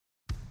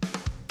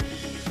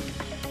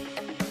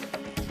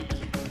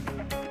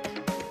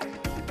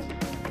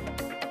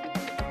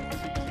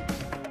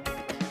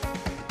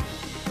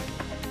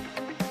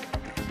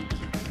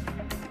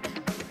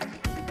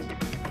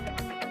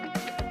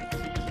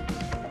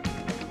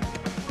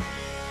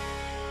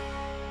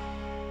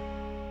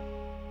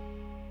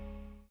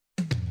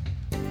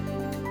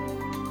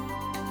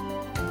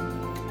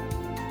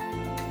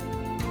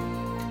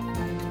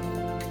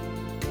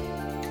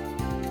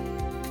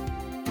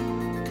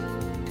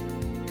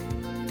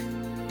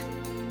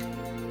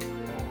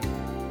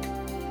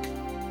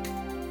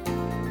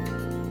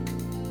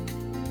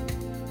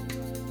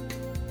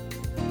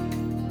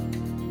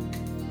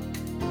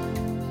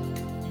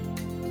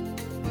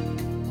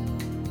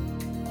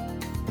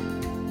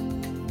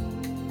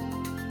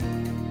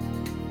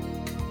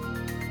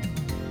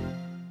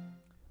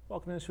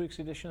welcome to this week's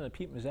edition of the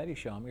Pete Mezzetti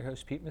Show. I'm your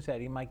host, Pete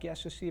Mezzetti. My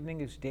guest this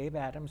evening is Dave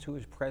Adams, who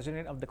is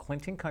president of the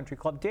Clinton Country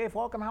Club. Dave,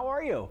 welcome. How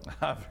are you?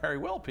 Very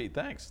well, Pete.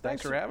 Thanks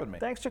for having me.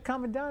 Thanks for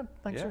coming down.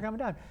 Thanks for coming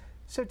down.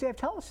 So, Dave,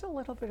 tell us a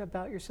little bit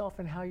about yourself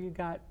and how you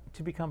got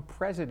to become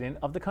president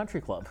of the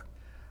Country Club.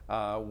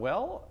 I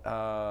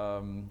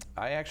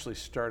actually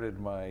started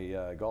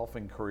my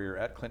golfing career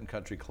at Clinton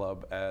Country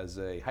Club as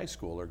a high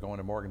schooler going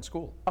to Morgan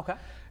School. Okay.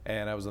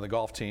 And I was on the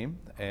golf team,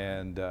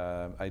 and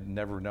I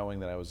never knowing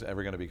that I was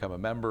ever going to become a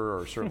member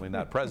or certainly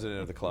not president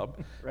of the club,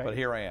 Right. But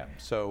here I am.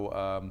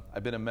 So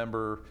I've been a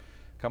member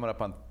coming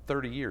up on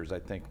 30 years, I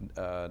think,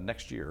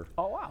 next year.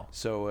 Oh, wow.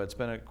 So it's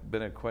been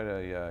quite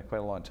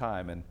a long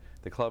time, and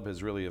the club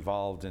has really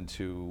evolved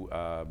into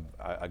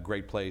a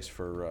great place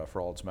for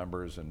all its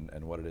members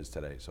and what it is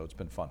today. So it's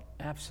been fun.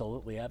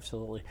 Absolutely,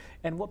 absolutely.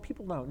 And what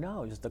people don't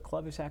know is the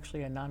club is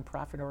actually a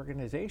nonprofit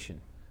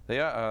organization.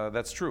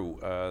 That's true.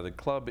 The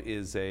club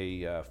is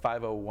a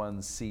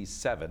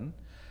 501c7,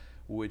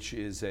 which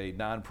is a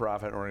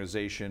nonprofit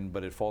organization,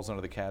 but it falls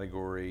under the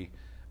category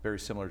very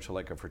similar to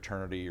like a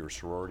fraternity or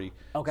sorority.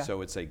 Okay.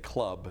 So it's a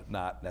club,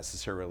 not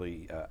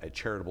necessarily a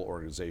charitable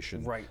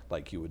organization, Right.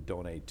 like you would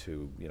donate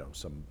to,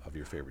 some of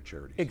your favorite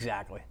charities.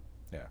 Exactly.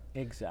 Yeah.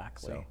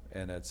 Exactly. So,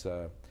 and it's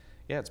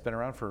it's been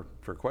around for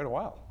quite a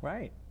while.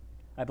 Right.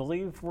 I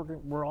believe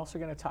we're also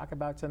going to talk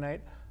about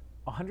tonight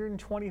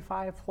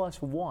 125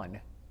 plus 1.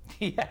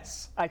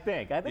 Yes. I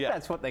think Yeah.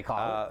 that's what they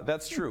call it.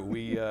 That's true.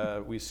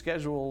 We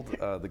scheduled,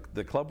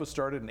 the club was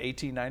started in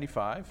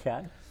 1895.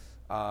 Okay.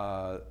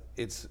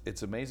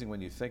 It's amazing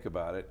when you think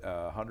about it.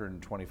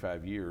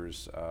 125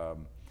 years.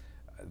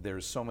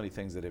 There's so many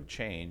things that have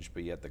changed,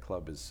 but yet the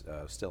club is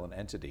still an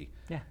entity.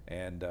 Yeah.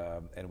 And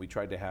we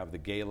tried to have the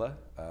gala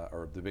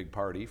or the big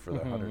party for the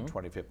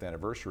 125th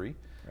anniversary,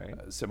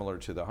 Right. Similar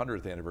to the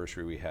 100th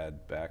anniversary we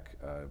had back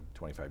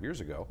 25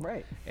 years ago.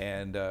 Right.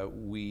 And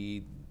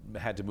we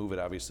had to move it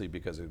obviously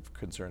because of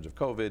concerns of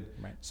COVID.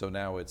 Right. So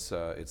now it's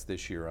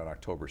this year on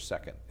October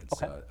 2nd.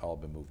 It's Okay. all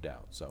been moved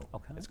out. So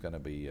Okay. it's going to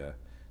be a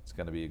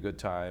good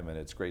time, and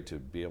it's great to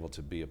be able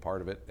to be a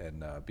part of it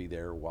and be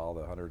there while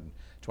the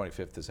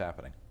 125th is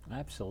happening.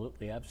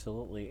 Absolutely,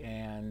 absolutely.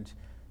 And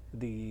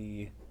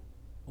I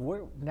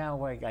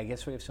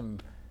guess we have some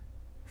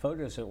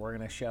photos that we're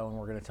going to show and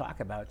we're going to talk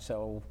about.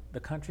 So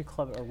the country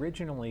club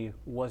originally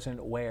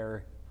wasn't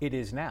where it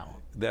is now.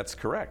 That's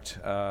correct.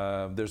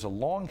 There's a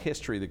long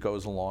history that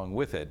goes along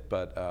with it,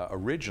 but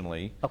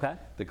originally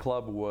the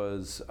club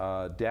was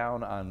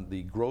down on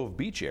the Grove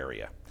Beach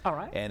area. All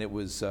right. And it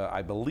was,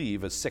 I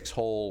believe, a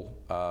 6-hole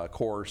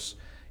course.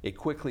 It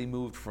quickly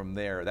moved from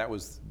there. That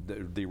was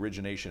the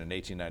origination in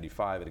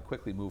 1895. It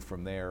quickly moved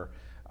from there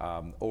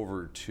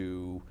over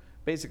to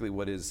basically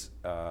what is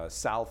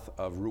south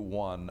of Route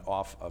 1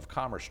 off of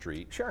Commerce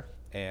Street. Sure.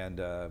 And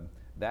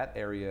that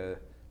area,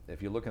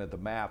 if you're looking at the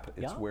map,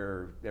 it's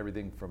where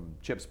everything from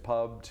Chip's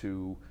Pub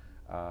to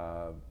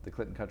the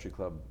Clinton Country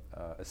Club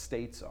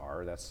estates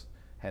are. That's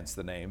hence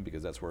the name,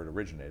 because that's where it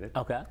originated.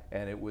 Okay.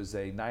 And it was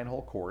a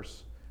 9-hole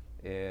course.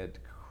 It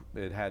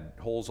had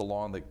holes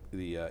along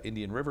the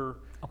Indian River.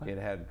 Okay. It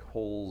had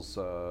holes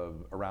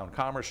around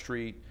Commerce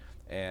Street.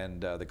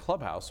 And the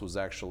clubhouse was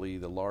actually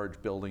the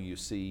large building you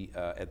see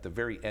at the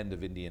very end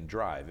of Indian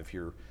Drive. If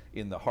you're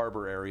in the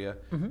harbor area,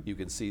 you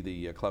can see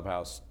the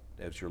clubhouse.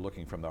 As you're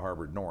looking from the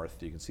harbor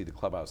north, you can see the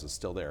clubhouse is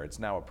still there. It's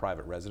now a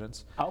private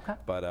residence. Okay.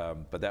 But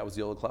that was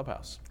the old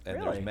clubhouse. And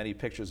Really? there's many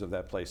pictures of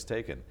that place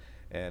taken.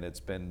 And it's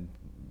been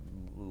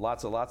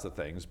lots of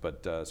things,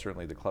 but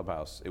certainly the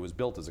clubhouse, it was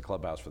built as a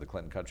clubhouse for the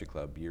Clinton Country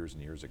Club years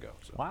and years ago.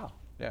 So, Wow.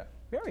 yeah.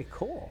 Very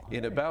cool.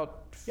 In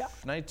about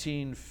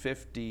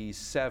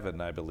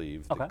 1957, I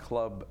believe, the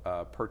club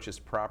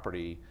purchased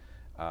property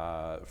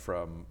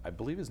from, I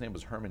believe his name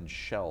was Herman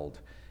Scheld,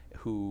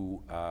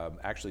 who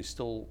actually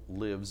still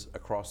lives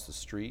across the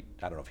street.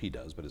 I don't know if he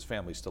does, but his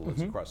family still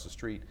lives across the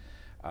street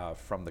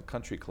from the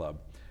country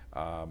club.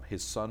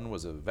 His son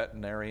was a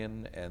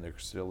veterinarian, and there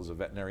still is a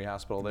veterinary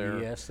hospital there.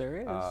 Yes, there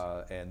is.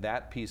 And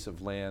that piece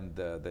of land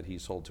that he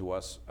sold to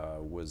us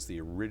was the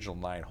original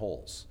 9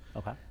 holes.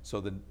 Okay. So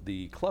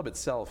the club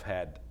itself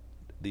had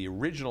the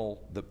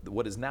original,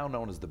 what is now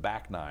known as the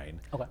back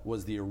 9,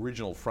 was the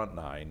original front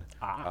 9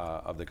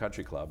 of the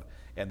country club.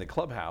 And the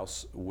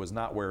clubhouse was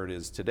not where it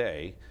is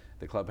today.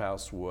 The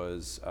clubhouse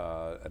was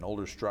an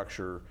older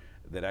structure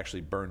that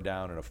actually burned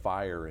down in a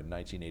fire in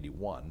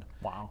 1981.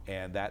 Wow.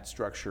 And that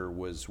structure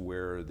was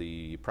where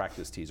the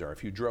practice tees are.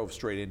 If you drove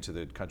straight into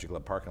the country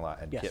club parking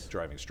lot and kept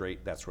driving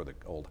straight, that's where the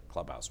old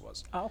clubhouse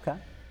was. Oh, okay.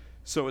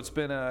 So it's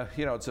been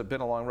it's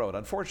been a long road.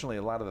 Unfortunately,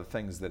 a lot of the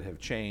things that have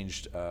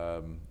changed,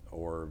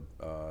 or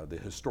the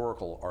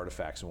historical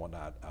artifacts and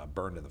whatnot,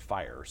 burned in the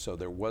fire. So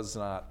there was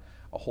not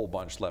a whole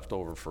bunch left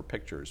over for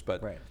pictures.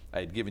 But I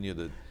had given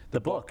you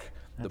the book.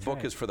 The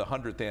book is for the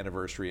 100th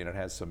anniversary, and it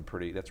has some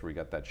pretty. That's where we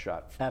got that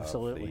shot.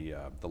 Absolutely.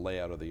 Of the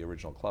layout of the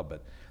original club,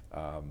 but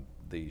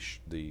the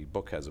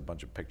book has a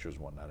bunch of pictures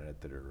and whatnot in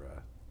it that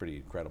are pretty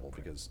incredible,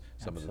 because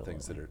some of the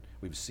things that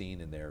we've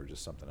seen in there are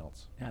just something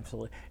else.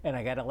 Absolutely. And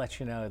I got to let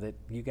you know that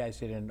you guys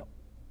did an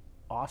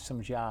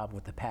awesome job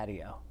with the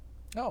patio.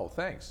 Oh,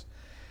 thanks.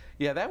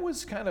 Yeah, that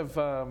was kind of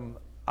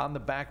on the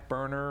back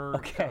burner,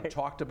 kind of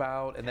talked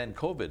about, and then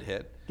COVID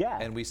hit. Yeah.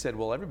 And we said,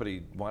 well,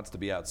 everybody wants to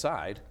be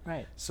outside.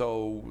 Right.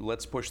 So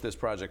let's push this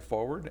project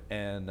forward,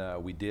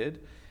 and we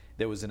did.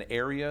 There was an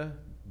area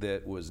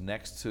that was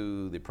next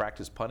to the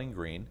practice putting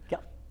green.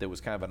 Yep. That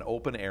was kind of an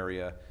open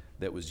area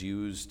that was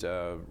used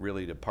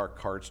really to park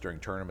carts during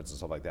tournaments and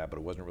stuff like that, but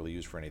it wasn't really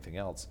used for anything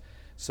else.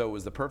 So it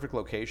was the perfect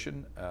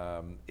location.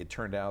 It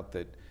turned out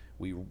that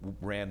we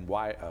ran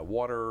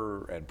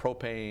water and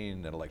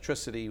propane and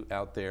electricity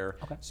out there.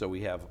 Okay. So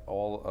we have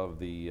all of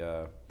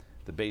the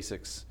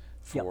basics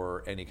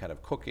for any kind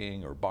of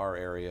cooking or bar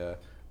area,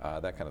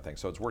 that kind of thing.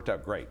 So it's worked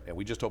out great. And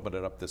we just opened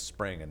it up this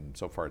spring, and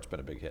so far it's been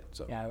a big hit.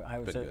 So Yeah, I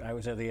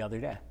was there the other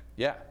day.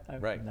 Yeah,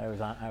 right.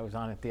 I was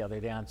on it the other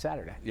day on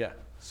Saturday. Yeah.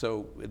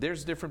 So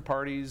there's different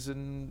parties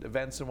and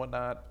events and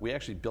whatnot. We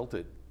actually built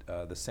it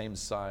the same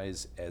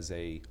size as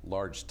a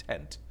large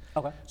tent.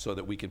 Okay. So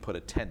that we can put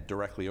a tent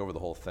directly over the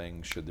whole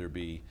thing should there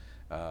be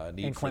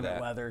need Inclement for that.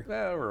 weather.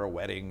 Or a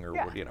wedding or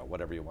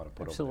whatever you want to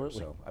put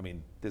Absolutely. over there. So I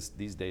mean,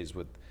 these days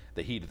with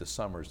the heat of the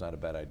summer is not a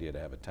bad idea to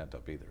have a tent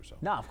up either. So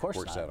No, of course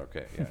works not. out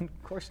okay. Yeah.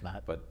 Of course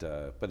not. But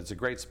it's a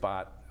great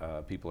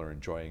spot. People are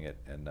enjoying it,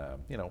 and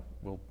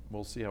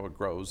we'll see how it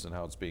grows and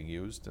how it's being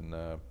used,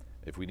 and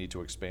if we need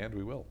to expand,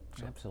 we will.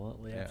 So,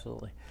 Absolutely, yeah.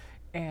 absolutely.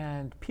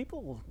 And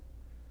people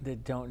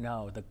that don't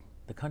know, the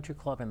country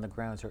club and the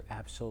grounds are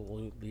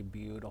absolutely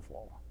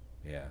beautiful.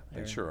 Yeah,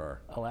 they sure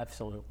are. Oh,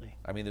 absolutely.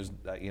 I mean, there's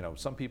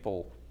some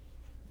people.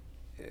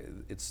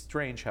 It's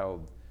strange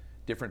how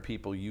different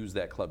people use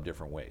that club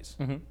different ways.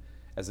 Mm-hmm.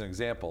 As an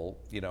example,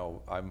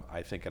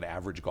 I think an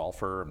average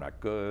golfer. I'm not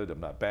good.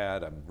 I'm not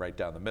bad. I'm right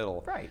down the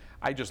middle. Right.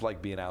 I just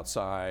like being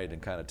outside and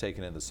kind of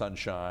taking in the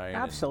sunshine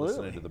Absolutely. and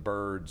listening to the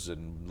birds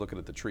and looking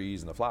at the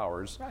trees and the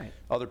flowers. Right.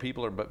 Other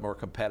people are a bit more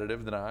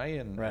competitive than I,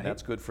 and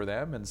that's good for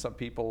them. And some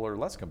people are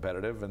less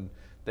competitive, and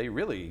they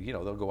really,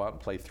 they'll go out and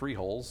play 3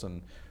 holes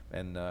and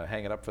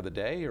hang it up for the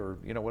day, or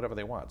whatever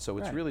they want. So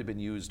it's really been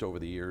used over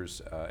the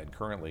years and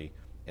currently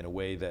in a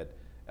way that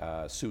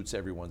suits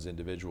everyone's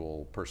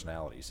individual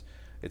personalities.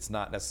 It's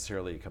not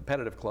necessarily a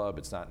competitive club.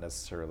 It's not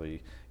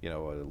necessarily a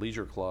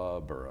leisure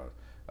club or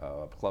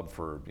a club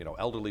for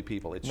elderly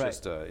people. It's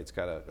just it's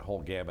got a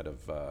whole gamut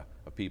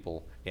of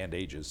people and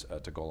ages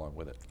to go along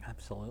with it.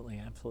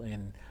 Absolutely, absolutely.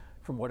 And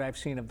from what I've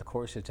seen of the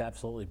course, it's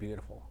absolutely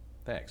beautiful.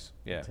 Thanks.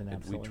 Yeah, we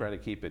absolutely. try to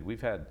keep it. We've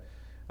had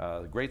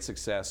great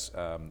success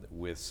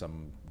with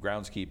some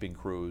groundskeeping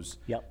crews.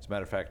 Yep. As a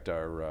matter of fact,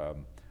 our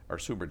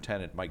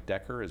superintendent Mike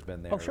Decker has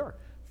been there. Oh, sure.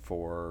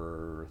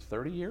 For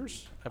 30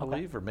 years, I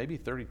believe, or maybe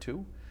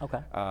 32. Okay.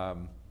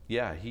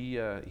 Yeah,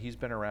 he's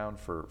been around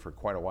for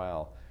quite a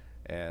while,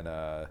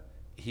 and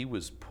he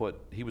was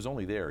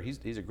only there.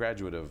 He's a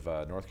graduate of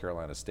North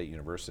Carolina State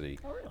University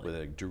with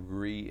a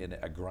degree in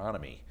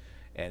agronomy,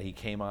 and he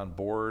came on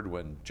board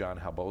when John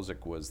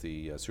Halbozik was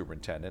the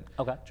superintendent.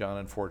 Okay. John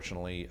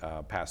unfortunately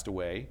passed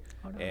away,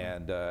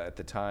 and at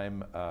the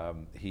time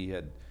he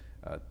had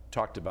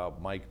talked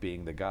about Mike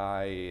being the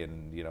guy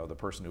and the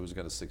person who was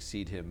going to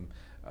succeed him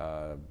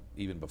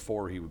even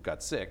before he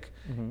got sick.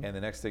 Mm-hmm. And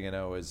the next thing you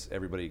know is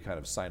everybody kind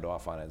of signed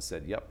off on it and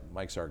said, yep,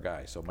 Mike's our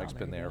guy. So Mike's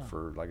been there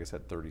for, like I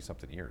said,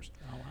 30-something years.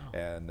 Oh, wow.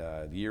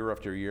 And year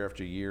after year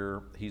after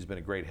year, he's been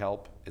a great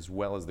help, as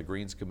well as the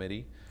Greens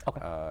Committee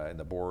and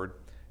the board,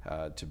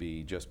 to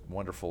be just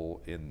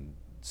wonderful in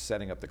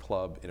setting up the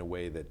club in a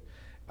way that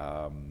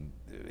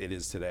it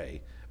is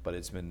today. But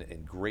it's been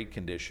in great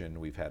condition.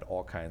 We've had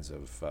all kinds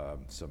of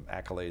some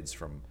accolades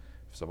from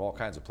all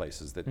kinds of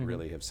places that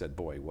really have said,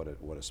 boy,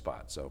 what a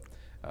spot. So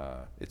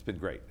it's been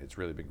great. It's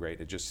really been great.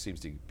 It just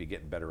seems to be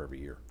getting better every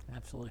year.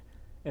 Absolutely.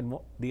 And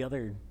the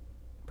other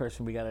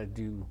person we got to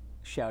do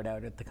shout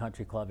out at the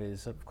country club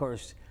is, of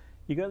course,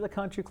 you go to the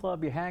country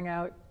club, you hang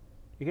out,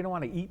 you're going to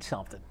want to eat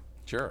something.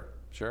 Sure.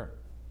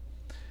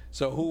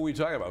 So who are we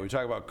talking about? Are we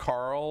talking about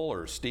Carl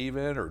or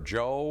Steven or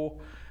Joe?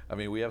 I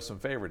mean, we have some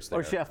favorites there.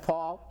 Or Chef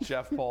Paul.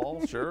 Chef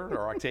Paul, sure.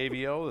 Or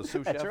Octavio, the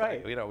sous chef. That's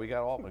right. We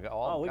got all. We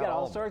got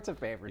all sorts of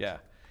favorites. Yeah.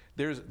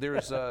 There's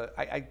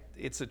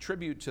it's a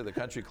tribute to the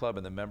country club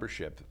and the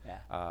membership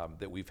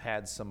that we've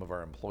had some of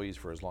our employees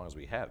for as long as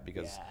we have,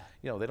 because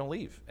they don't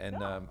leave, and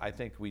I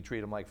think we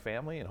treat them like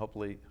family, and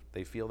hopefully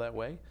they feel that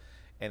way,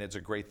 and it's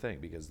a great thing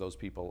because those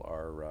people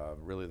are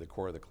really the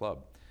core of the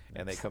club.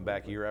 And they come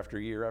back year after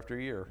year after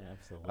year.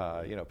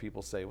 Absolutely.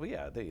 People say, well,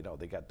 yeah,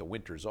 they got the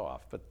winters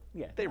off, but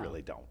they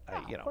really don't.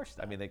 Of course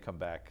not. I mean, they come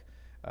back.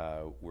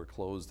 We're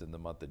closed in the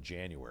month of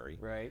January,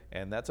 right?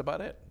 And that's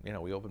about it.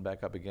 We open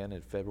back up again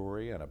in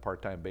February on a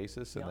part-time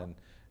basis, and then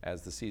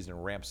as the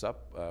season ramps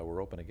up,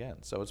 we're open again.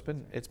 So it's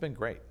been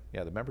great.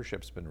 Yeah, the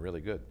membership's been really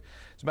good.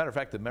 As a matter of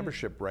fact, the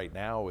membership right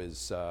now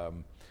is.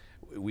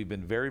 We've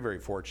been very, very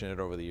fortunate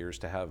over the years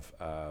to have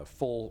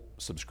full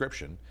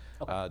subscription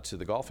to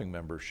the golfing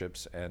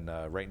memberships, and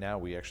right now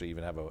we actually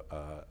even have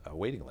a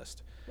waiting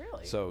list.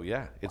 Really? So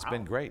yeah, it's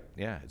been great.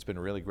 Yeah, it's been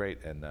really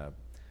great, and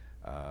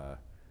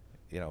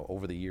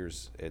over the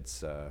years,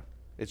 it's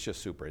It's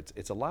just super.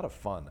 It's a lot of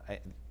fun.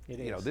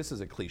 You know, is. this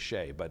is a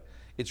cliche, but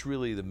it's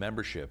really the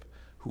membership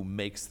who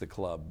makes the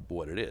club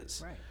what it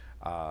is.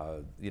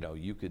 Right. You know,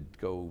 you could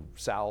go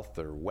south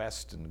or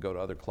west and go to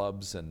other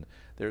clubs, and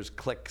there's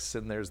cliques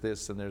and there's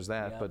this and there's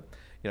that. Yep. But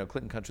you know,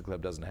 Clinton Country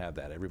Club doesn't have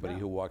that. Everybody No.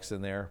 who walks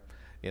in there,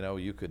 you know,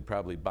 you could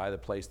probably buy the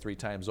place 3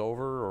 times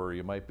over, or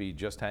you might be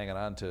just hanging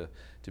on to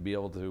be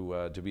able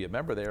to be a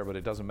member there. But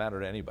it doesn't matter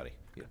to anybody.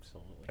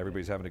 Absolutely.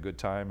 Everybody's having a good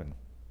time and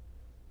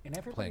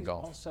everybody's playing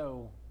golf.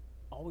 Also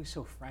always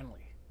so friendly.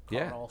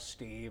 Yeah. Carl,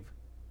 Steve,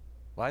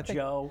 well, I think,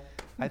 Joe.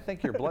 I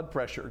think your blood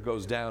pressure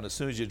goes down as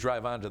soon as you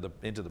drive into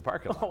the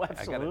parking lot. Oh, I got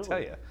to absolutely. tell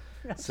you.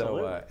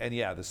 Absolutely. So and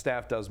yeah, the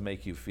staff does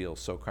make you feel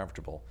so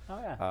comfortable. Oh,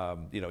 yeah.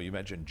 You know, you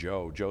mentioned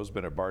Joe. Joe's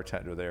been a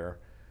bartender there.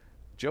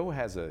 Joe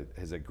has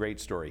a great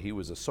story. He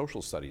was a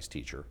social studies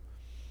teacher,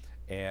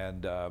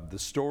 and the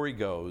story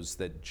goes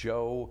that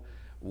Joe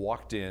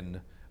walked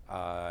in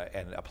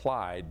and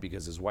applied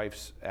because his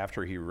wife's,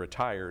 after he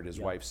retired, his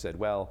wife said,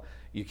 "Well,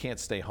 you can't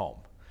stay home."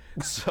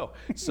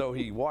 So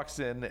he walks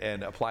in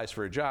and applies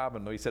for a job,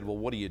 and he said, "Well,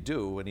 what do you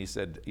do?" And he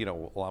said, "You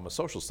know, well, I'm a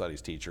social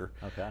studies teacher."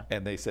 Okay.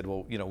 And they said,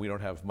 "Well, you know, we don't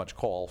have much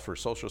call for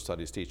social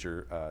studies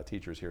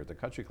teachers here at the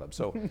country club."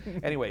 So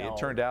anyway, It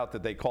turned out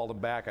that they called him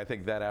back, I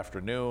think that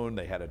afternoon.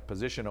 They had a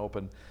position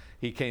open.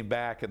 He came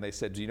back and they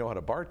said, "Do you know how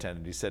to bartend?"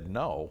 And he said,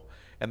 "No."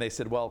 And they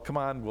said, "Well, come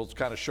on, we'll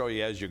kind of show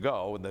you as you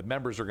go, and the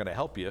members are going to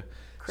help you."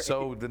 Great.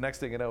 So the next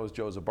thing you know is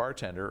Joe's a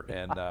bartender,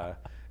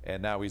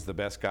 and now he's the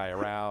best guy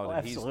around, Oh,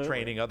 and he's absolutely.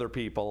 training other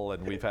people,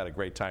 and we've had a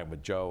great time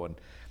with Joe. And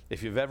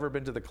if you've ever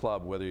been to the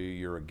club, whether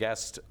you're a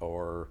guest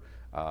or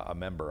a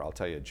member, I'll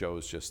tell you,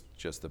 Joe's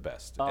just the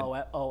best. Oh,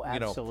 And, oh, you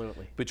know,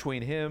 absolutely.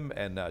 between him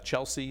and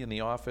Chelsea in the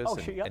office, Oh,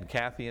 sure, yep. and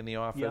Kathy in the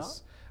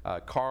office,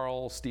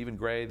 Carl, Stephen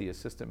Gray, the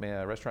assistant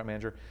restaurant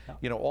manager,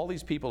 you know, all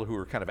these people who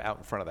are kind of out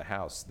in front of the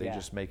house, they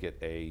just make it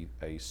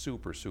a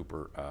super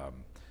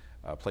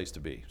place to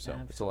be. So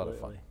it's a lot of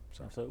fun.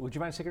 So. Absolutely. Would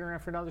you mind sticking around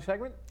for another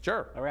segment?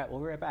 Sure. All right, we'll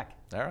be right back.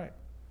 All right.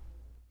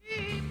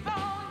 Keep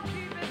on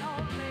keeping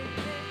on, baby.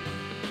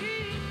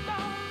 Keep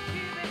on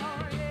keeping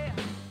on, yeah.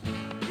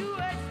 You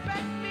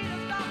expect me to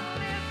stop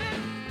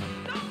living?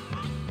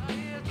 Don't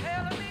here's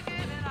telling me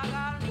giving. I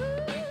gotta do.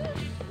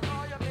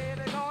 Oh, your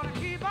baby gonna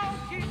keep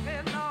on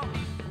keeping on.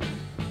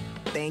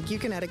 Thank you,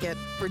 Connecticut,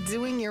 for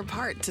doing your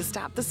part to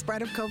stop the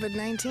spread of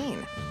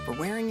COVID-19, for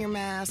wearing your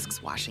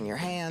masks, washing your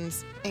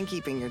hands, and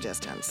keeping your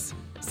distance.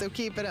 So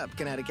keep it up,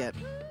 Connecticut.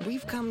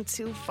 We've come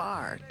too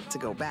far to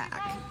go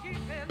back.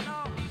 Keeping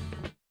on.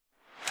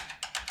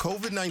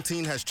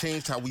 COVID-19 has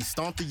changed how we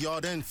stomp the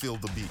yard and feel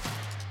the beat.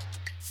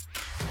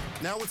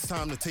 Now it's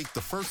time to take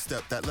the first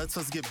step that lets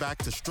us get back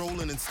to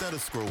strolling instead of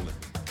scrolling.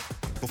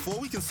 Before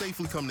we can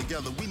safely come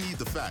together, we need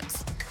the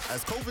facts.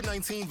 As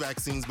COVID-19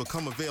 vaccines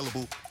become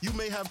available, you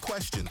may have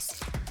questions.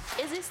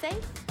 Is it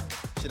safe?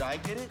 Should I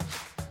get it?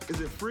 Is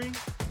it free?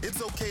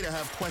 It's okay to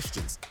have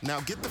questions.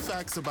 Now get the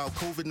facts about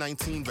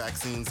COVID-19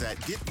 vaccines at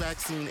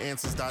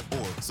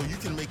getvaccineanswers.org so you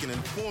can make an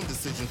informed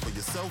decision for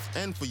yourself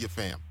and for your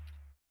fam.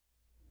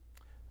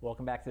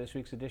 Welcome back to this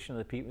week's edition of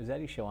the Pete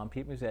Mezzetti Show. I'm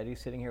Pete Mezzetti,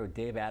 sitting here with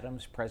Dave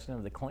Adams, president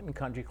of the Clinton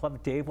Country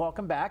Club. Dave,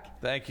 welcome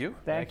back. Thank you.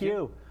 Thank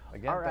you.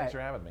 Again, All right. thanks for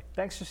having me.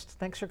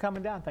 Thanks for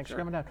coming down. Thanks for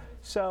coming down.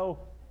 So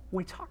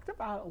we talked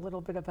about a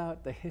little bit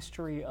about the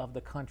history of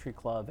the Country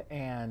Club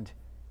and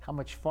how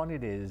much fun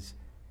it is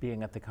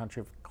being at the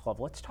Country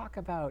Club. Let's talk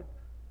about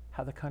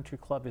how the Country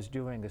Club is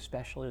doing,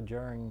 especially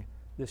during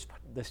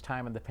this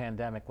time of the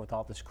pandemic with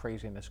all this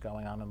craziness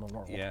going on in the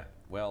world. Yeah,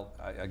 well,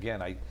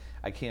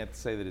 I can't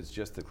say that it's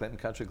just the Clinton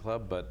Country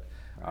Club, but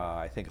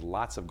I think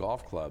lots of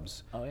golf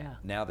clubs,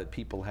 now that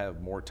people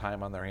have more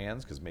time on their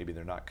hands, because maybe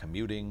they're not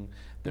commuting,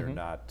 they're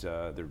not,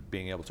 they're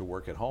being able to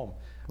work at home.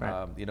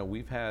 Right. You know,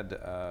 we've had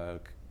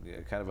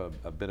kind of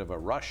a bit of a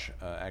rush,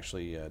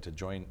 actually, to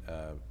join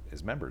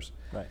as members.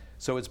 Right.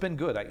 So it's been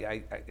good.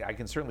 I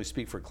can certainly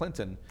speak for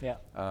Clinton. Yeah.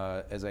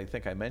 As I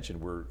think I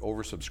mentioned, we're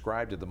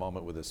oversubscribed at the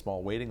moment with a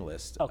small waiting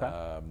list.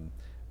 Okay.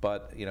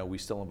 But you know, we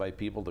still invite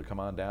people to come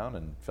on down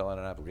and fill out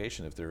an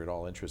application if they're at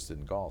all interested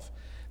in golf.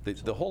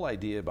 The whole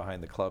idea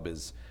behind the club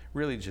is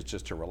really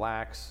just to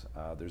relax.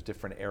 There's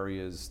different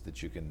areas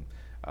that you can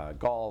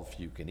golf,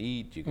 you can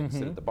eat, you can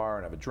sit at the bar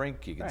and have a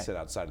drink, you can sit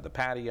outside of the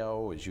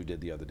patio as you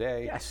did the other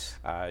day. Yes.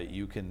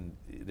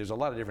 There's a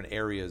lot of different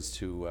areas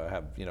to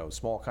have, you know,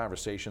 small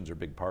conversations or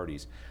big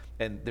parties.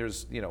 And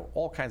there's, you know,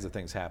 all kinds of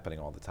things happening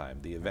all the time.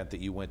 The event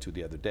that you went to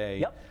the other day,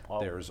 Yep.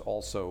 Oh. There's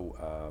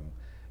also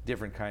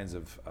different kinds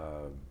of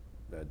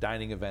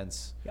dining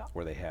events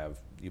where they have,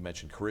 you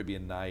mentioned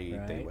Caribbean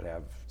night, they would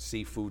have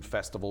seafood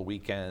festival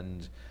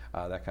weekend,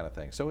 that kind of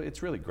thing. So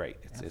it's really great.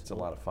 It's a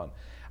lot of fun.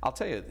 I'll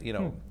tell you, you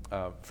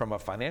know, from a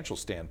financial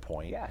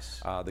standpoint,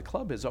 the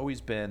club has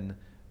always been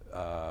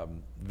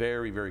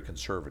very, very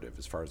conservative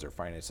as far as their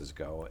finances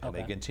go, and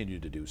they continue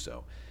to do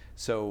so.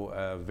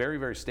 So very,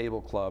 very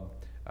stable club.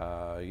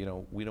 You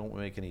know, we don't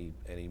make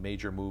any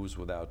major moves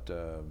without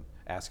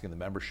asking the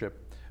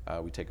membership.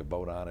 We take a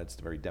vote on it. It's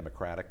very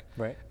democratic.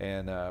 Right.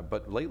 And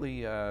but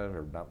lately,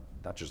 or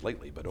not just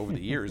lately, but over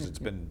the years, it's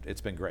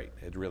been great.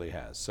 It really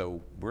has.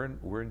 So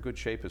we're in good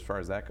shape as far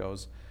as that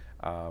goes.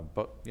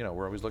 But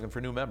we're always looking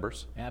for new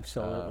members.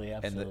 Absolutely,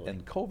 absolutely.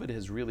 And COVID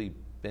has really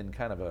been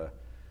kind of a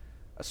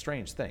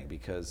strange thing,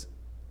 because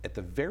at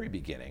the very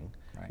beginning,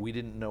 we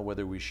didn't know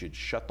whether we should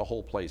shut the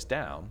whole place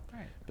down.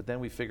 Right. But then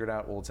we figured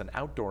out, well, it's an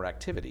outdoor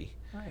activity.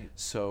 Right.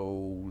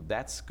 So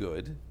that's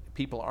good.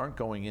 People aren't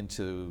going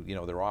into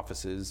their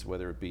offices,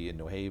 whether it be in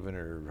New Haven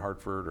or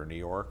Hartford or New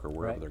York or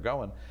wherever they're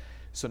going.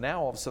 So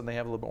now all of a sudden they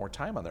have a little bit more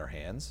time on their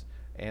hands.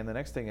 And the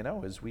next thing you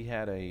know is we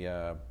had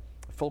a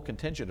full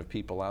contingent of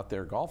people out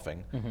there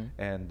golfing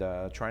and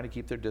trying to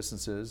keep their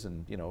distances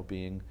and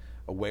being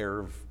aware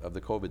of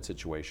the COVID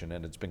situation,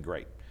 and it's been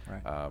great.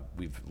 Right.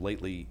 We've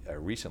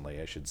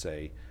recently, I should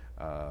say,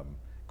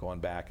 gone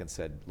back and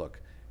said,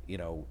 look,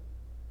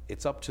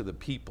 it's up to the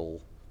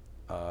people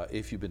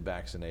if you've been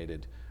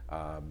vaccinated.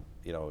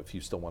 If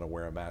you still want to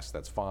wear a mask,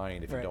 that's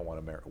fine. If you don't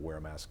want to wear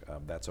a mask,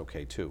 that's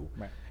okay too.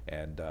 Right.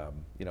 And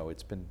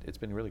it's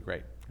been really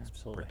great.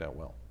 Absolutely. It's worked out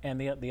well.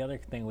 And the other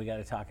thing we got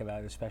to talk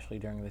about, especially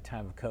during the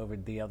time of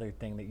COVID, the other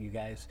thing that you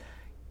guys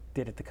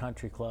did at the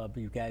country club,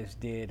 you guys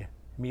did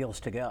meals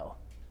to go.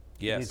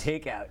 Yes. You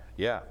did takeout.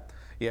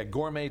 Yeah,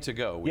 gourmet to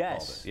go, we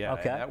called it. Yeah,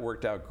 okay. and that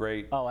worked out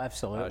great. Oh,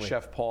 absolutely.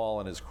 Chef Paul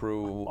and his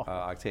crew,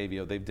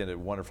 Octavio, they did a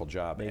wonderful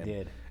job. They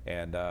did.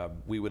 And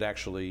we would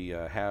actually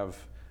have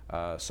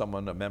a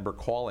member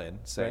call in,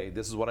 say,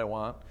 this is what I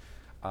want.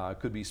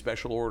 Could be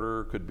special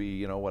order, could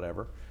be,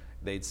 whatever.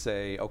 They'd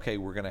say, okay,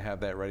 we're going to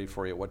have that ready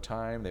for you at what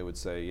time? They would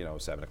say,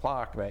 7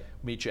 o'clock. Right.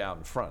 Meet you out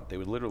in front. They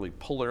would literally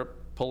pull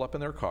up in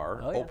their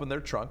car, open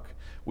their trunk.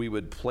 We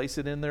would place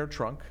it in their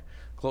trunk,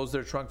 close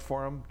their trunk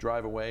for them,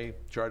 drive away,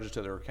 charge it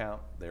to their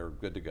account. They're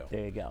good to go.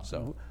 There you go.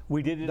 So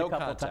we did it no a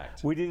couple contact.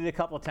 times. We did it a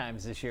couple of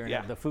times this year, and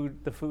Yeah. the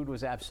food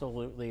was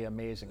absolutely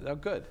amazing. Oh,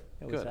 good.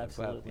 It good. was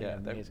absolutely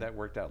amazing. That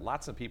worked out.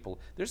 Lots of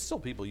people. There's still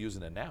people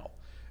using it now.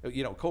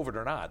 COVID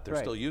or not, they're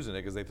still using it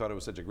because they thought it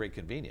was such a great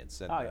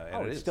convenience. And,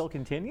 and it is. still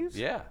continues?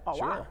 Yeah. Oh,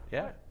 sure.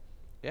 wow.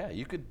 Yeah.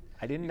 You could.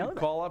 I didn't know that.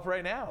 Call up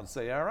right now and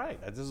say, all right,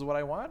 this is what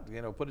I want.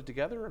 Put it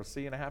together. I'll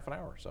see you in a half an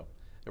hour. So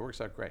it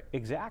works out great.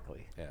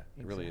 Exactly. Yeah,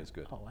 it really is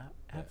good. Oh,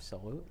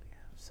 absolutely.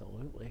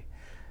 Absolutely.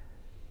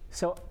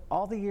 So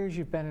all the years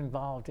you've been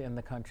involved in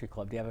the country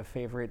club, do you have a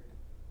favorite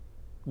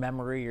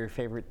memory or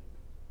favorite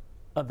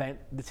event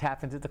that's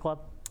happened at the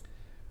club?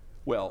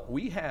 Well,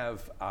 we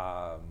have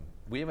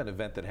an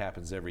event that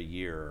happens every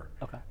year,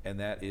 and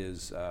that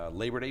is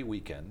Labor Day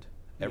weekend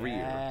every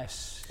year.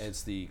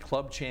 It's the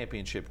club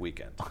championship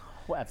weekend.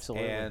 Oh,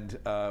 absolutely. And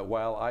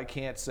while I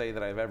can't say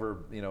that I've ever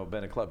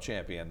been a club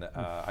champion,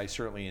 I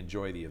certainly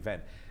enjoy the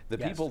event. The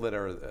people that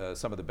are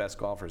some of the best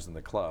golfers in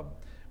the club,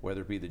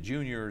 whether it be the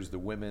juniors, the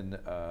women,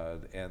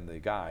 and the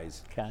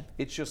guys,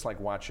 it's just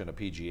like watching a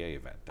PGA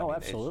event. I mean,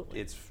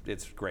 absolutely.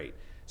 It's great.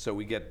 So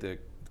we get the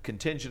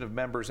contingent of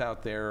members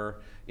out there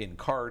in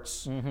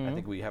carts. I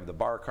think we have the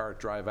bar cart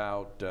drive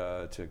out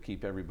to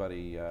keep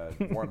everybody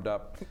warmed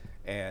up.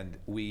 And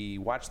we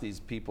watch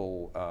these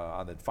people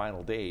on the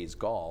final days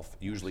golf,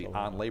 usually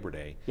on Labor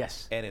Day.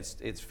 Yes. And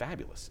it's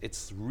fabulous.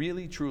 It's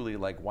really, truly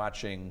like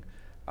watching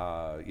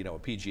a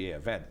PGA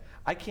event.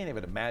 I can't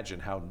even imagine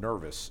how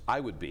nervous I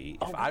would be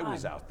if I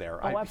was out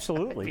there.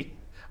 Absolutely.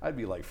 I'd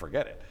be like,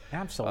 forget it.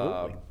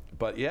 Absolutely.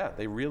 But yeah,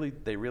 they really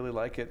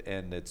like it,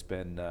 and it's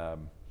been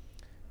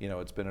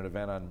it's been an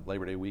event on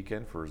Labor Day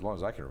weekend for as long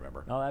as I can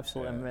remember. Oh,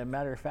 absolutely. As a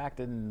matter of fact,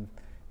 in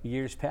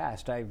years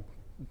past, I'm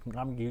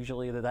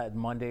usually that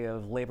Monday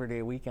of Labor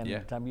Day weekend.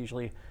 Yeah. I'm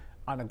usually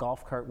on a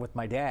golf cart with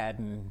my dad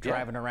and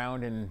driving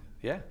around and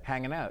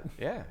hanging out.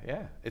 Yeah,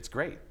 it's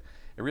great.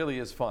 It really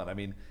is fun. I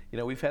mean,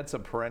 we've had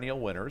some perennial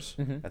winners.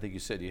 I think you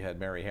said you had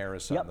Mary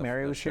Harris on the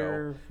Mary was show.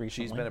 here recently.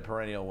 She's been a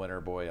perennial winner.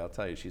 Boy, I'll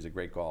tell you, she's a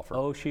great golfer.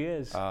 Oh, she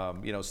is.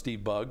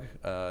 Steve Bugg,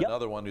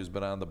 another one who's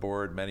been on the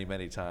board many,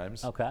 many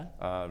times. Okay.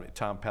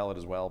 Tom Pellet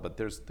as well. But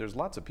there's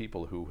lots of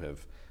people who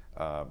have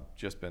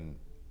just been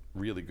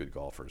really good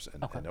golfers,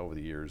 and over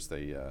the years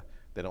they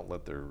don't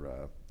let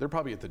their they're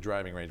probably at the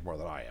driving range more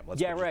than I am.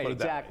 Let's just put it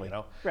that way,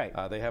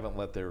 Right. They haven't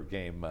let their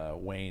game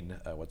wane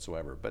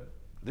whatsoever, but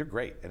they're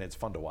great, and it's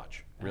fun to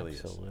watch. Really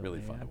is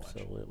really fun to watch.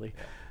 Absolutely.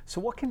 So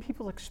what can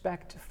people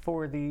expect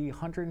for the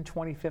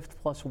 125th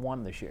plus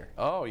one this year?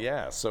 Oh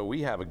yeah, so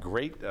we have a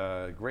great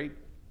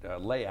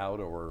layout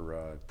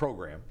or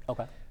program.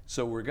 Okay.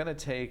 So we're going to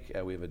take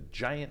we have a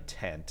giant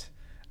tent.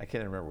 I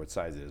can't remember what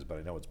size it is, but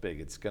I know it's big.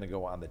 It's going to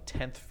go on the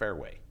 10th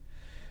fairway.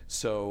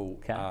 So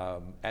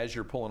as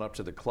you're pulling up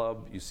to the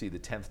club, you see the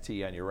 10th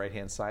tee on your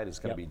right-hand side. It's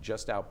going to be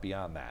just out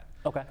beyond that.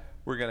 Okay.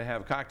 We're going to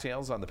have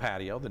cocktails on the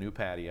patio, the new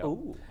patio.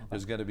 Ooh, okay.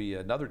 There's going to be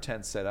another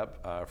tent set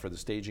up for the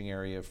staging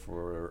area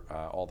for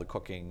all the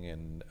cooking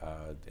and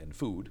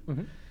food.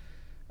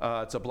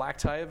 It's a black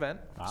tie event,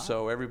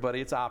 so everybody,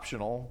 it's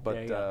optional, but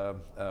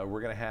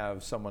we're going to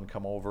have someone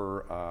come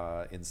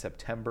over in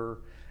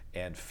September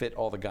and fit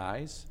all the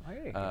guys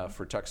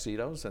for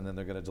tuxedos, and then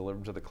they're going to deliver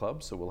them to the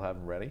club, so we'll have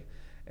them ready.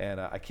 And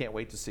I can't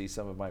wait to see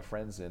some of my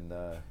friends in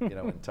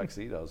in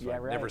tuxedos. Yeah,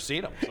 I've right. never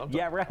seen them. Sometimes.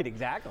 Yeah, right,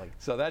 exactly.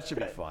 So that should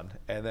be fun.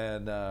 And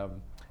then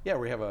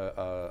we have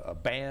a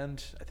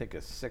band. I think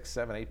a 6,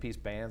 7, 8-piece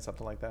band,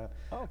 something like that.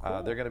 Oh,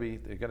 cool. They're gonna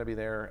be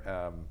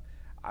there.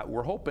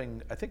 We're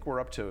hoping. I think we're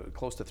up to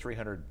close to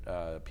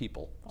 300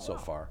 people so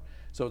far.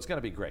 So it's going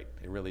to be great.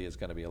 It really is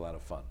going to be a lot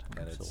of fun,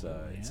 and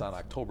Absolutely, it's on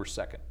October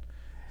 2nd.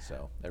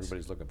 So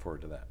everybody's looking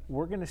forward to that.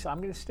 I'm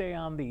gonna stay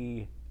on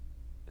the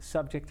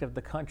subject of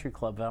the country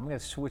club, but I'm gonna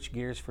switch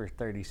gears for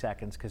 30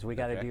 seconds because we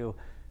got to Okay. do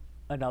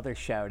another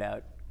shout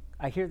out.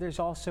 I hear there's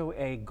also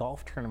a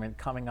golf tournament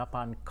coming up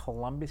on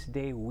Columbus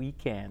Day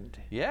weekend.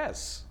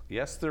 Yes,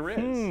 there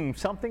is.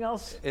 Something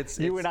else you It's-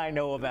 and I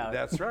know about.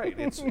 That's right.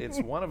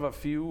 It's one of a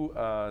few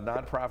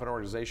nonprofit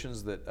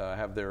organizations that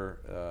have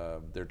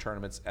their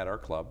tournaments at our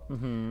club.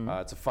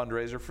 It's a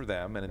fundraiser for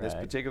them, and in this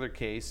Right. particular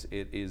case,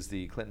 it is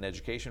the Clinton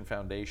Education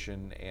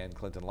Foundation and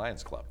Clinton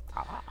Lions Club.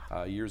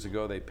 Years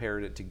ago, they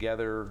paired it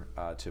together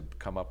to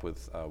come up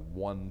with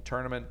one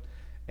tournament,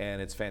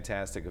 and it's a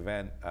fantastic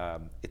event.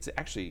 It's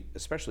actually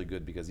especially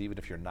good because even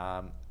if you're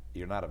not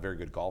a very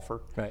good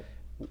golfer, Right.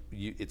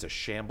 It's a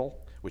shamble,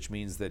 which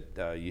means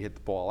that you hit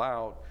the ball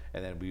out,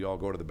 and then we all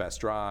go to the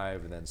best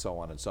drive, and then so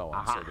on and so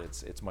on.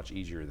 So it's much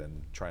easier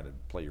than trying to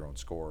play your own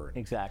score.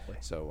 Exactly.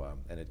 So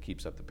and it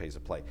keeps up the pace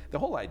of play. The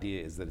whole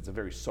idea is that it's a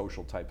very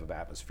social type of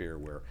atmosphere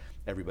where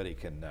everybody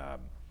can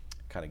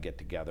kind of get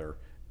together.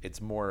 It's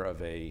more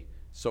of a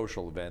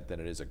social event than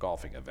it is a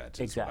golfing event,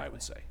 is what I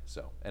would say.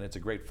 So, and it's a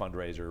great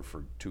fundraiser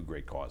for two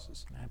great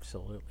causes.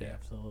 Absolutely, Yeah.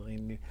 absolutely.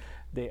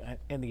 And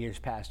in the years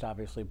past,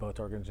 obviously, both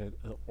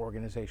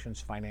organizations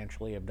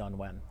financially have done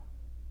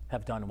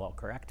well,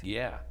 correct?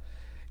 Yeah.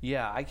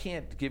 I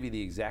can't give you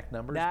the exact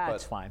numbers,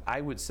 That's but fine.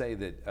 I would say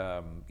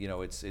that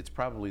it's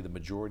probably the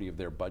majority of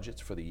their budgets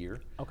for the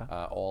year. Okay.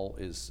 All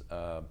is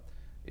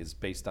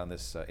based on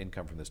this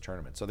income from this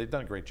tournament. So they've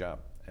done a great job,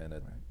 and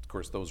of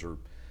course those are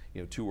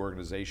two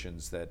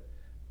organizations that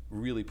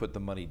really put the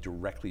money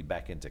directly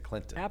back into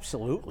Clinton.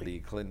 Absolutely. The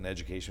Clinton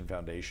Education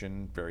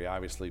Foundation very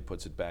obviously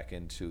puts it back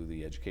into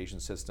the education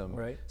system,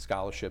 Right.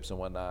 scholarships and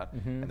whatnot,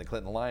 and the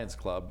Clinton Lions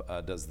Club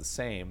does the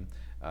same.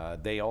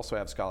 They also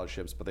have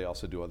scholarships, but they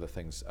also do other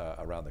things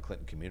around the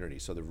Clinton community.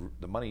 So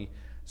the money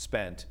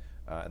spent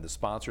and the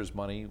sponsors'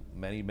 money,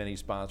 many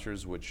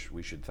sponsors, which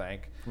we should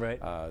thank. Right.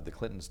 The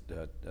Clinton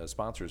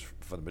sponsors,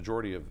 for the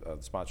majority of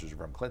the sponsors are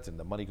from Clinton,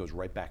 the money goes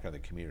right back into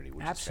the community,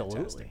 which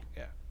Absolutely. is fantastic.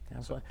 Yeah.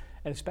 Absolutely.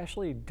 And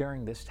especially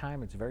during this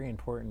time, it's very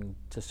important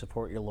to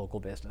support your local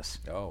business.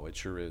 Oh, it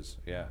sure is.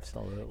 Yeah.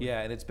 Absolutely.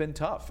 Yeah, and it's been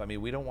tough. I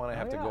mean, we don't want to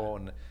have to go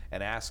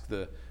and ask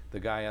the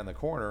guy on the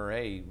corner,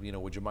 hey,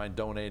 would you mind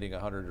donating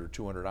 $100 or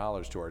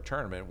 $200 to our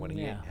tournament when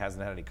he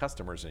hasn't had any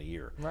customers in a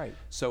year? Right.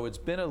 So it's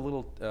been a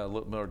little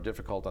more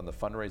difficult on the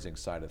fundraising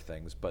side of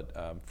things, but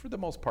for the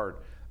most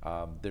part,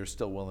 they're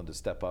still willing to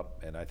step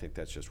up, and I think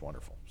that's just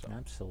wonderful. So.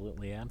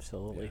 Absolutely.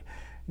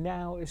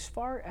 Now, as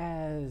far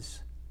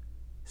as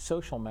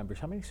social members,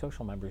 how many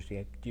social members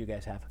do you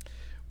guys have?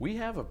 We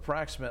have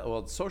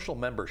social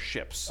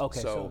memberships. Okay,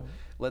 so so-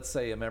 let's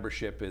say a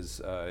membership is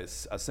a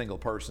single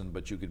person,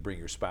 but you could bring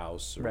your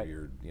spouse or Right.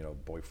 your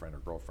boyfriend or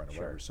girlfriend or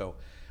whatever. So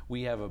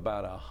we have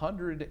about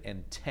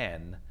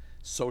 110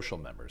 social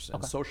members.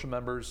 And social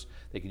members,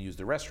 they can use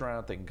the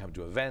restaurant, they can come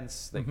to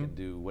events, they can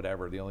do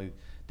whatever. The only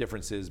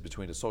difference is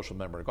between a social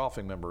member and a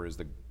golfing member is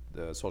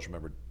the social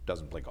member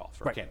doesn't play golf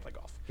or Right. can't play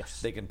golf.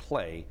 Yes. They can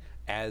play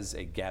as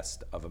a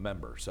guest of a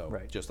member. So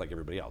Right. just like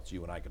everybody else,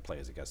 you and I could play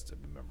as a guest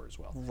of a member as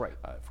well. Right.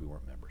 If we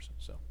weren't members.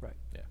 So Right.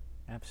 yeah.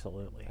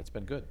 Absolutely. It's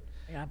been good.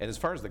 Yeah. And as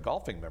far as the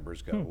golfing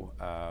members go,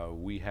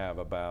 we have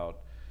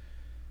about,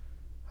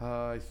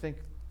 I think,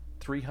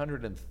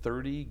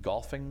 330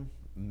 golfing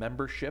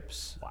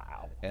memberships.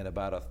 Wow. And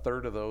about a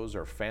third of those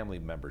are family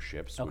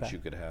memberships, which Okay. you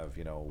could have,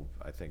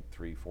 I think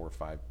 3, 4,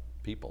 5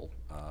 people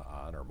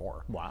on or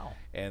more. Wow.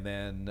 And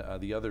then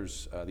the other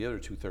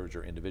 2/3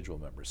 are individual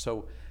members.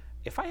 So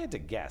if I had to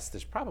guess,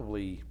 there's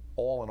probably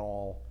all in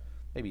all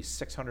maybe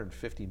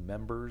 650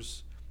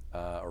 members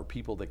or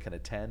people that can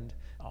attend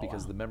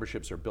because the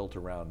memberships are built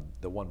around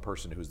the one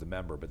person who's the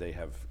member, but they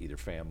have either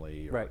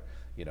family or, Right.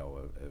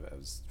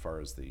 as far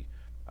as the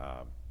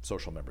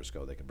social members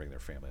go, they can bring their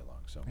family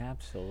along. So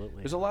Absolutely.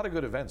 there's a lot of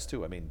good events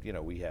too. I mean,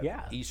 we have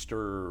Yeah.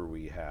 Easter,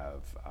 we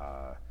have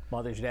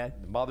Mother's Day.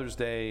 Mother's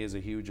Day is a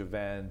huge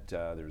event.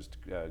 There's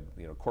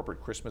corporate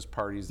Christmas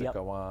parties that Yep.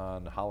 go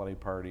on, holiday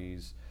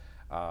parties.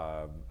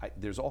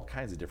 There's all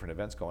kinds of different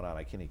events going on.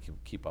 I can't even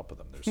keep up with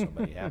them. There's so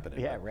many happening.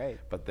 Yeah, but, right.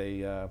 But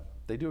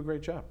they do a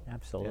great job.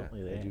 Absolutely,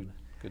 Yeah, they they do do.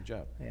 a good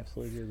job. They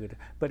absolutely do good.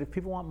 But if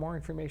people want more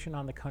information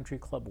on the country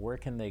club, where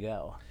can they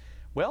go?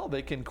 Well,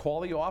 they can call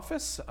the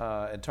office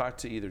and talk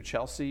to either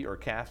Chelsea or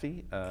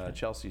Kathy.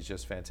 Chelsea's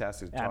just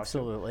fantastic to talk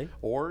Absolutely. to.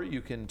 Or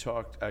you can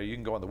talk. You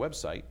can go on the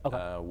website,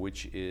 Okay.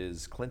 which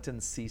is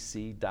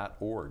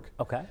clintoncc.org.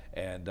 Okay.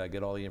 And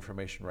get all the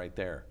information right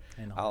there.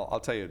 And I'll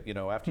tell you.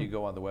 After you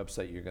go on the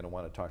website, you're going to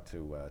want to talk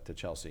to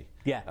Chelsea.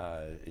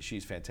 Yeah.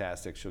 She's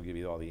fantastic. She'll give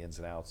you all the ins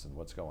and outs and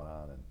what's going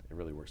on, and it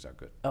really works out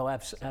good. Oh,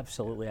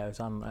 absolutely. I was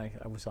on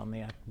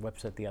the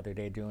website the other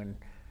day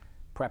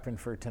prepping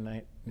for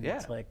tonight. And Yeah.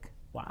 It's like,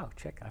 wow,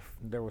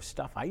 there was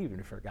stuff I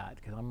even forgot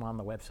because I'm on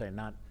the website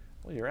not.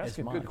 Well, you're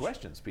asking good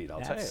questions, Pete. I'll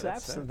tell you.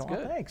 That's Well,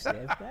 good. thanks,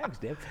 Dave. Thanks,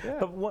 Dave. Yeah.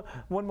 But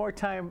one more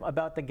time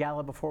about the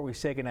gala before we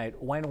say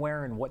goodnight. When,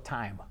 where, and what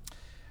time?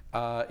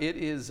 It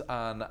is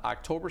on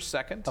October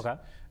 2nd. Okay.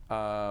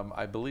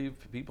 I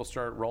believe people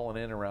start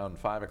rolling in around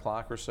 5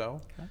 o'clock or so.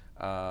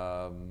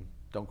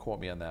 Don't quote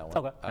me on that one.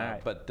 Okay. All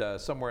right. But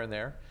somewhere in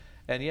there.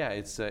 And yeah,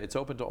 it's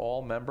open to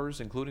all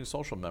members, including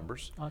social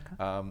members,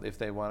 if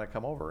they want to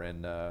come over.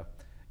 And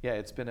yeah,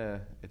 it's been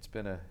a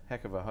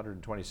heck of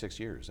 126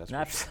 years.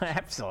 That's for sure.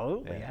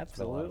 Absolutely, Yeah, it's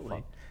been a lot of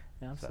absolutely.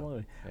 fun.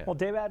 Absolutely. yeah. Well,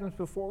 Dave Adams,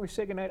 before we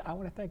say goodnight, I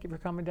want to thank you for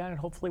coming down, and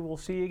hopefully we'll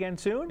see you again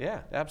soon.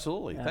 Yeah,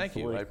 absolutely. Thank you.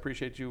 Absolutely. I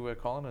appreciate you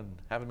calling and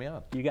having me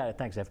on. You got it.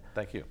 Thanks, Dave.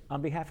 Thank you.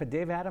 On behalf of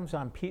Dave Adams,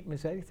 I'm Pete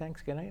Mezzetti.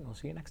 Thanks, good night, and we'll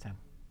see you next time.